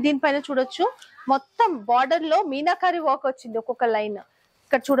 అండ్ దీనిపైన చూడొచ్చు మొత్తం బార్డర్ లో మీనాకారి వర్క్ వచ్చింది. ఒక్కొక్క లైన్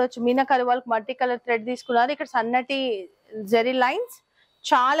ఇక్కడ చూడొచ్చు, meenakari work, multi colour thread తీసుకున్నారు. ఇక్కడ సన్నటి జెరీ లైన్స్.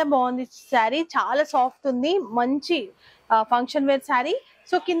 చాలా బాగుంది శారీ, చాలా సాఫ్ట్ ఉంది, మంచి ఫంక్షన్ వేర్ శారీ.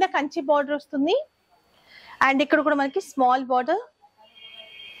 సో కింద కంచి బార్డర్ వస్తుంది. అండ్ ఇక్కడ కూడా మనకి స్మాల్ బార్డర్.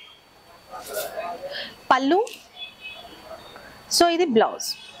 పళ్ళు, సో ఇది బ్లౌజ్.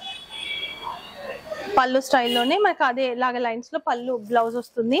 పళ్ళు స్టైల్లోనే మనకు అదే లాగా లైన్స్ లో పళ్ళు బ్లౌజ్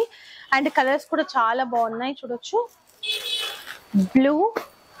వస్తుంది. అండ్ కలర్స్ కూడా చాలా బాగున్నాయి, చూడొచ్చు. Blue,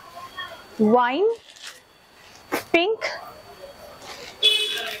 wine, pink,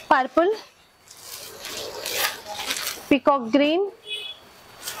 purple, peacock green,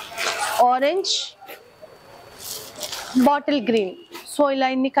 orange, bottle green. So ఇలా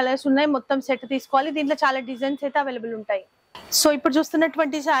ఇన్ని కలర్స్ ఉన్నాయి, మొత్తం సెట్ తీసుకోవాలి. దీంట్లో చాలా డిజైన్స్ అయితే అవైలబుల్ ఉంటాయి. సో ఇప్పుడు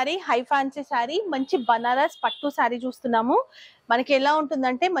చూస్తున్నటువంటి శారీ హై ఫ్యాన్సీ శారీ, మంచి బనారస్ పట్టు శారీ చూస్తున్నాము. మనకి ఎలా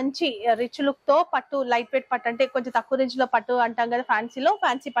ఉంటుందంటే మంచి రిచ్ లుక్ తో పట్టు, లైట్ వెయిట్ పట్టు అంటే కొంచెం తక్కువ రేంజ్ లో పట్టు అంటాం కదా ఫ్యాన్సీలో,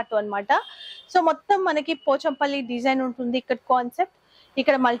 ఫ్యాన్సీ పట్టు అన్నమాట. సో మొత్తం మనకి పోచంపల్లి డిజైన్ ఉంటుంది ఇక్కడ కాన్సెప్ట్.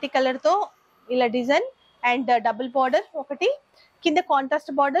 ఇక్కడ మల్టీ కలర్ తో ఇలా డిజైన్ అండ్ డబుల్ బార్డర్ ఒకటి, కింద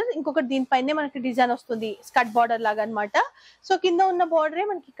కాంట్రాస్ట్ బార్డర్ ఇంకొకటి, దీనిపైనే మనకి డిజైన్ వస్తుంది స్కర్ట్ బార్డర్ లాగా అన్నమాట. సో కింద ఉన్న బార్డరే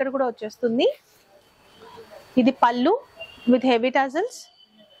మనకి ఇక్కడ కూడా వచ్చేస్తుంది. ఇది పళ్ళు విత్ హెవీ టాజల్స్.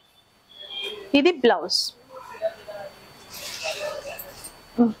 ఇది బ్లౌజ్.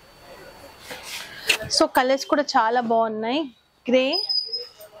 సో కలర్స్ కూడా చాలా బాగున్నాయి, grey,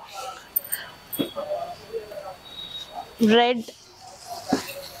 red,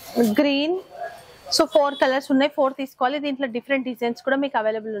 green. So 4 colours ఉన్నాయి, 4 తీసుకోవాలి. దీంట్లో డిఫరెంట్ డిజైన్స్ కూడా మీకు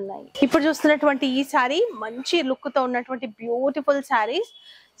అవైలబుల్ ఉన్నాయి. ఇప్పుడు చూస్తున్నటువంటి ఈ శారీ మంచి లుక్ తో ఉన్నటువంటి బ్యూటిఫుల్ శారీస్.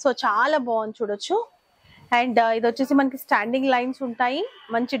 సో చాలా బాగుంది, చూడొచ్చు. అండ్ ఇది వచ్చేసి మనకి స్టాండింగ్ లైన్స్ ఉంటాయి,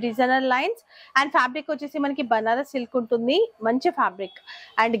 మంచి డిజైనర్ లైన్స్. అండ్ ఫ్యాబ్రిక్ వచ్చేసి మనకి బనారస్ సిల్క్ ఉంటుంది, మంచి ఫ్యాబ్రిక్.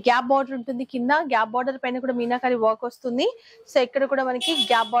 అండ్ గ్యాప్ బార్డర్ ఉంటుంది కింద, గ్యాప్ బార్డర్ పైన కూడా మీనాకారి వర్క్ వస్తుంది. సో ఇక్కడ కూడా మనకి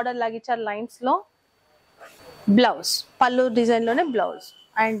గ్యాప్ బార్డర్ లాగిచ్చారు లైన్స్ లో. బ్లౌజ్, పళ్ళు డిజైన్ లోనే బ్లౌజ్.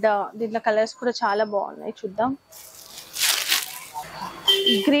 అండ్ దీంట్లో కలర్స్ కూడా చాలా బాగున్నాయి, చూద్దాం.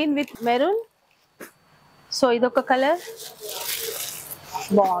 Green with maroon. సో ఇదొక కలర్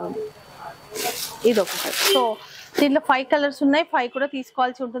బాగుంది, ఇదొక కలర్. సో దీంట్లో 5 కలర్స్ ఉన్నాయి, 5 కూడా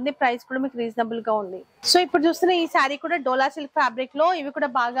తీసుకోవాల్సి ఉంటుంది. ప్రైస్ కూడా మీకు రీజనబుల్ గా ఉంది. సో ఇప్పుడు చూస్తున్న ఈ శారీ కూడా డోలా సిల్క్ ఫ్యాబ్రిక్ లో, ఇవి కూడా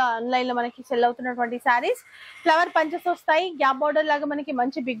బాగా ఆన్లైన్ లో మనకి సెల్ అవుతున్నటువంటి శారీస్. ఫ్లవర్ పంచెస్ వస్తాయి, గ్యాప్ బార్డర్ లాగా మనకి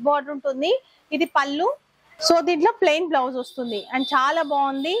మంచి బిగ్ బార్డర్ ఉంటుంది. ఇది పళ్ళు. సో దీంట్లో ప్లెయిన్ బ్లౌజ్ వస్తుంది. అండ్ చాలా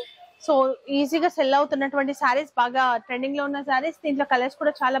బాగుంది. సో ఈజీగా సెల్ అవుతున్నటువంటి శారీస్, బాగా ట్రెండింగ్ లో ఉన్న శారీస్. దీంట్లో కలర్స్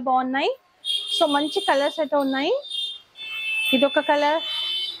కూడా చాలా బాగున్నాయి. సో మంచి కలర్స్ అయితే ఉన్నాయి. ఇదొక colour,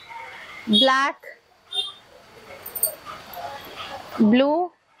 black, blue,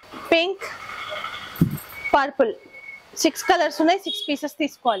 pink, purple. 6 colours ఉన్నాయి, 6 పీసెస్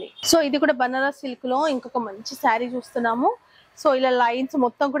తీసుకోవాలి. సో ఇది కూడా బనారస్ సిల్క్ లో ఇంకొక మంచి శారీ చూస్తున్నాము. సో ఇలా లైన్స్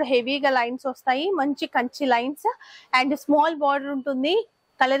మొత్తం కూడా హెవీగా లైన్స్ వస్తాయి, మంచి Kanchi lines. And small border ఉంటుంది.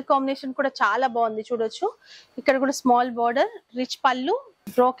 కలర్ కాంబినేషన్ కూడా చాలా బాగుంది, చూడొచ్చు. ఇక్కడ కూడా స్మాల్ బార్డర్, రిచ్ పళ్ళు,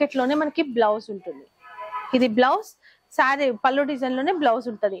 బ్రోకెట్ లోనే మనకి బ్లౌజ్ ఉంటుంది. ఇది బ్లౌజ్. శారీ పళ్ళు డిజైన్ లోనే బ్లౌజ్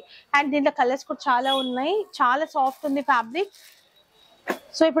ఉంటుంది. అండ్ దీంట్లో కలర్స్ కూడా చాలా ఉన్నాయి, చాలా సాఫ్ట్ ఉంది ఫ్యాబ్రిక్.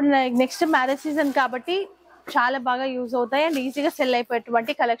 సో ఇప్పుడు నెక్స్ట్ మ్యారేజ్ సీజన్ కాబట్టి చాలా బాగా యూజ్ అవుతాయి. అండ్ ఈజీగా సెల్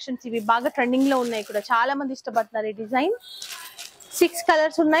అయిపోయేటువంటి కలెక్షన్స్ ఇవి, బాగా ట్రెండింగ్ లో ఉన్నాయి కూడా, చాలా మంది ఇష్టపడుతున్నారు ఈ డిజైన్. 6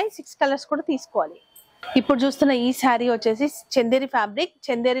 కలర్స్ ఉన్నాయి, 6 కలర్స్ కూడా తీసుకోవాలి. ఇప్పుడు చూస్తున్న ఈ శారీ వచ్చేసి చందేరి ఫ్యాబ్రిక్.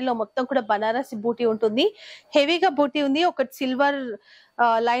 చందేరిలో మొత్తం కూడా బనారసి బూటీ ఉంటుంది, హెవీగా బూటీ ఉంది. ఒకటి సిల్వర్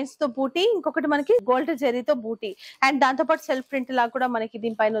లైన్స్ తో బూటీ, ఇంకొకటి మనకి గోల్డ్ జెరీతో బూటీ, అండ్ దాంతో పాటు సెల్ఫ్ ప్రింట్ లాగా కూడా మనకి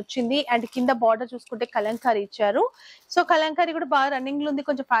దీనిపైన వచ్చింది. అండ్ కింద బార్డర్ చూసుకుంటే కలంకారీ ఇచ్చారు. సో కలంకారీ కూడా బాగా రన్నింగ్ లో ఉంది,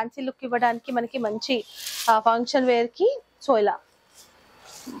 కొంచెం ఫ్యాన్సీ లుక్ ఇవ్వడానికి మనకి మంచి ఫంక్షన్ వేర్ కి. సో ఇలా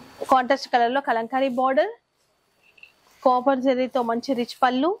కాంట్రాస్ట్ కలర్ లో కలంకారీ బార్డర్, కాపర్ జెరీతో మంచి రిచ్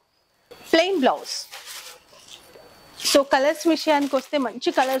పళ్ళు, ప్లెయిన్ బ్లౌజ్. సో కలర్స్ విషయానికి వస్తే మంచి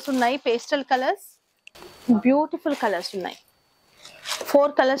కలర్స్ ఉన్నాయి, పేస్టల్ కలర్స్, బ్యూటిఫుల్ కలర్స్ ఉన్నాయి. 4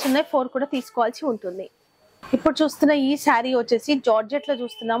 కలర్స్ ఉన్నాయి, 4 కూడా తీసుకోవాల్సి ఉంటుంది. ఇప్పుడు చూస్తున్న ఈ శారీ వచ్చేసి జార్జెట్ లో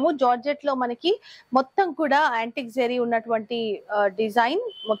చూస్తున్నాము. జార్జెట్ లో మనకి మొత్తం కూడా యాంటిక్ జెరీ ఉన్నటువంటి డిజైన్,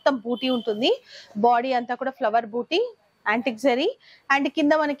 మొత్తం బూటీ ఉంటుంది. బాడీ అంతా కూడా flower booty, antique zari, and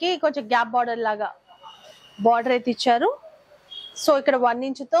కింద మనకి కొంచెం గ్యాప్ బార్డర్ లాగా బార్డర్ అయితే ఇచ్చారు. సో ఇక్కడ 1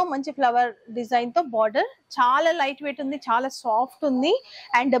 ఇంచ్ తో మంచి ఫ్లవర్ డిజైన్ తో బార్డర్, చాలా లైట్ వెయిట్ ఉంది, చాలా సాఫ్ట్ ఉంది,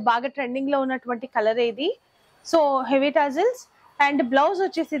 అండ్ బాగా ట్రెండింగ్ లో ఉన్నటువంటి కలర్ ఇది. So heavy tassels, and blouse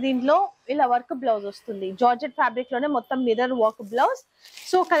వచ్చేసి దీంట్లో ఇలా వర్క్ బ్లౌజ్ వస్తుంది. జార్జెట్ ఫ్యాబ్రిక్ లోనే మొత్తం mirror work blouse.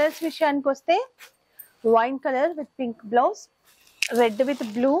 So colours విషయానికి వస్తే wine colour with pink blouse, red with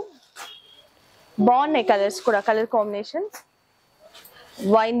blue, బాగున్నాయి కలర్స్ కూడా, colour combinations.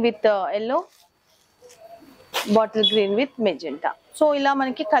 Wine with yellow, bottle green with magenta. So ఇలా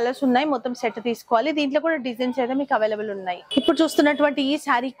మనకి కలర్స్ ఉన్నాయి, మొత్తం సెట్ తీసుకోవాలి. దీంట్లో కూడా డిజైన్స్ అయితే మీకు అవైలబుల్ ఉన్నాయి. ఇప్పుడు చూస్తున్నటువంటి ఈ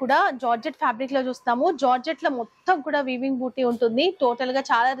శారీ కూడా జార్జెట్ ఫ్యాబ్రిక్ లో చూస్తాము. జార్జెట్ లో మొత్తం కూడా వీవింగ్ బూటీ ఉంటుంది, టోటల్ గా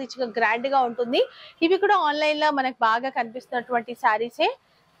చాలా రిచ్ గా గ్రాండ్ గా ఉంటుంది. ఇవి కూడా ఆన్లైన్ లో మనకు బాగా కనిపిస్తున్నటువంటి శారీసే.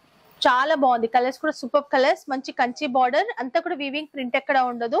 చాలా బాగుంది, కలర్స్ కూడా సూపర్ కలర్స్, మంచి కంచి బార్డర్, అంతా కూడా వీవింగ్ ప్రింట్ ఎక్కడ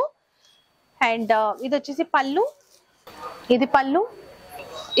ఉండదు. అండ్ ఇది వచ్చేసి పళ్ళు, ఇది పళ్ళు,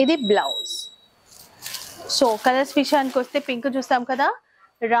 ఇది బ్లౌజ్. సో కలర్స్ విషయానికి వస్తే పింక్ చూస్తాం కదా,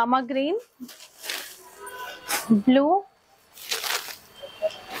 Rama green, blue,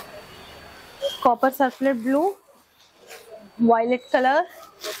 copper సర్ఫ్లెట్ blue, violet colour,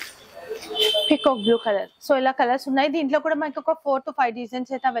 peacock blue colour. So ఇలా కలర్స్ ఉన్నాయి. దీంట్లో కూడా మనకి ఒక 4 to 5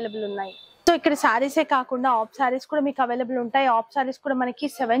 డిజైన్స్ అయితే అవైలబుల్ ఉన్నాయి. సో ఇక్కడ శారీసే కాకుండా ఆఫ్ శారీస్ కూడా మీకు అవైలబుల్ ఉంటాయి. ఆఫ్ శారీస్ కూడా మనకి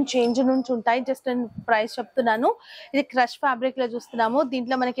 7 చేంజ్ నుంచి ఉంటాయి. జస్ట్ నేను ప్రైస్ చెప్తున్నాను. ఇది క్రష్ ఫ్యాబ్రిక్ లో చూస్తున్నాము.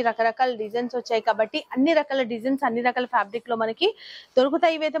 దీంట్లో మనకి రకరకాల డిజైన్స్ వచ్చాయి కాబట్టి అన్ని రకాల డిజైన్స్, అన్ని రకాల ఫ్యాబ్రిక్ లో మనకి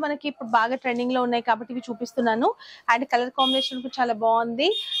దొరుకుతాయి. ఇవైతే మనకి ఇప్పుడు బాగా ట్రెండింగ్ లో ఉన్నాయి కాబట్టి ఇవి చూపిస్తున్నాను. అండ్ కలర్ కాంబినేషన్ కూడా చాలా బాగుంది.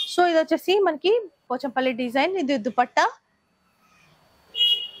 సో ఇది వచ్చేసి మనకి పోచంపల్లి డిజైన్, ఇది దుపట్టా.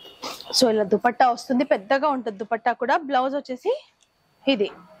 సో ఇలా దుపట్టా వస్తుంది, పెద్దగా ఉంటుంది దుపట్టా కూడా. బ్లౌజ్ వచ్చేసి ఇది,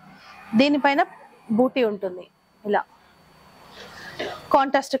 దీనిపైన బూటీ ఉంటుంది ఇలా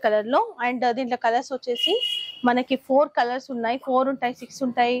కాంట్రాస్ట్ కలర్ లో. అండ్ దీంట్లో కలర్స్ వచ్చేసి మనకి 4 కలర్స్ ఉన్నాయి, 4 ఉంటాయి, 6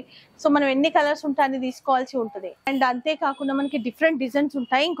 ఉంటాయి. సో మనం ఎన్ని కలర్స్ ఉంటాయని తీసుకోవాల్సి ఉంటుంది. అండ్ అంతేకాకుండా మనకి డిఫరెంట్ డిజైన్స్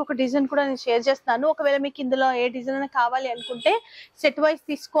ఉంటాయి. ఇంకొక డిజైన్ కూడా నేను షేర్ చేస్తాను. ఒకవేళ మీకు ఇందులో ఏ డిజైన్ అయినా కావాలి అనుకుంటే సెట్ వైజ్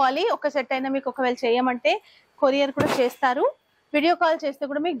తీసుకోవాలి. ఒక సెట్ అయినా మీకు ఒకవేళ చేయమంటే కొరియర్ కూడా చేస్తారు. వీడియో కాల్ చేస్తే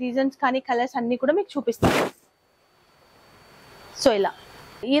కూడా మీకు డిజైన్స్ కానీ కలర్స్ అన్ని కూడా మీకు చూపిస్తారు. సో ఇలా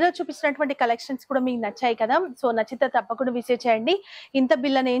ఈరోజు చూపించినటువంటి కలెక్షన్స్ కూడా మీకు నచ్చాయి కదా. సో నచ్చితే తప్పకుండా విజిట్ చేయండి. ఇంత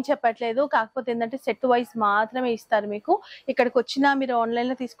బిల్ అని ఏం చెప్పట్లేదు, కాకపోతే ఏంటంటే సెట్ వైజ్ మాత్రమే ఇస్తారు మీకు. ఇక్కడికి వచ్చినా మీరు ఆన్లైన్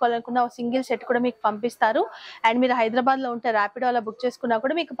లో తీసుకోవాలనుకున్న సింగిల్ సెట్ కూడా మీకు పంపిస్తారు. అండ్ మీరు హైదరాబాద్ లో ఉంటే ర్యాపిడో అలా బుక్ చేసుకున్నా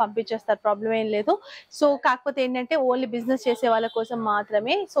కూడా మీకు పంపించేస్తారు, ప్రాబ్లం ఏం లేదు. సో కాకపోతే ఏంటంటే ఓన్లీ బిజినెస్ చేసే వాళ్ళ కోసం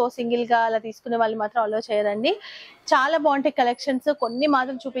మాత్రమే. సో సింగిల్ గా అలా తీసుకునే వాళ్ళు మాత్రం అలో చేయరండి. చాలా బాగుంటాయి కలెక్షన్స్, కొన్ని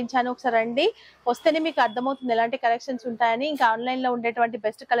మాత్రం చూపించాను. ఒకసారి రండి, వస్తేనే మీకు అర్థమవుతుంది ఎలాంటి కలెక్షన్స్ ఉంటాయని. ఇంకా ఆన్లైన్ లో ఉండేటువంటి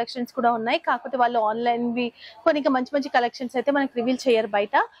బెస్ట్ కలెక్షన్స్ కూడా ఉన్నాయి, కాకపోతే వాళ్ళు ఆన్లైన్ వి కొన్ని మంచి మంచి కలెక్షన్స్ అయితే మనకి రివీల్ చేయరు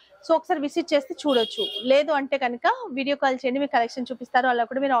బయట. సో ఒకసారి విజిట్ చేస్తే చూడొచ్చు. లేదు అంటే కనుక వీడియో కాల్ చేయండి, మీకు కలెక్షన్ చూపిస్తారు, అలా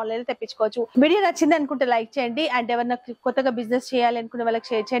కూడా మీరు ఆన్లైన్ తెప్పించుకోవచ్చు. వీడియో నచ్చింది అనుకుంటే లైక్ చేయండి. అండ్ ఎవరైనా కొత్తగా బిజినెస్ చేయాలి అనుకునే వాళ్ళకి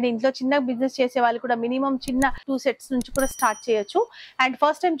షేర్ చేయండి. ఇంట్లో చిన్న బిజినెస్ చేసే వాళ్ళు కూడా మినిమం చిన్న 2 sets నుంచి కూడా స్టార్ట్ చేయొచ్చు. అండ్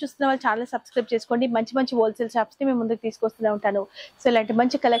ఫస్ట్ టైం చూస్తున్న వాళ్ళు ఛానల్ సబ్స్క్రైబ్ చేసుకోండి. మంచి మంచి హోల్సేల్ షాప్స్ ని మేము ముందుకు తీసుకొస్తూనే ఉంటాను. సో ఇలాంటి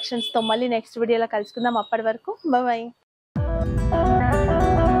మంచి కలెక్షన్స్ తో మళ్ళీ నెక్స్ట్ వీడియోలో కలుసుకుందాం. అప్పటి వరకు బాయ్.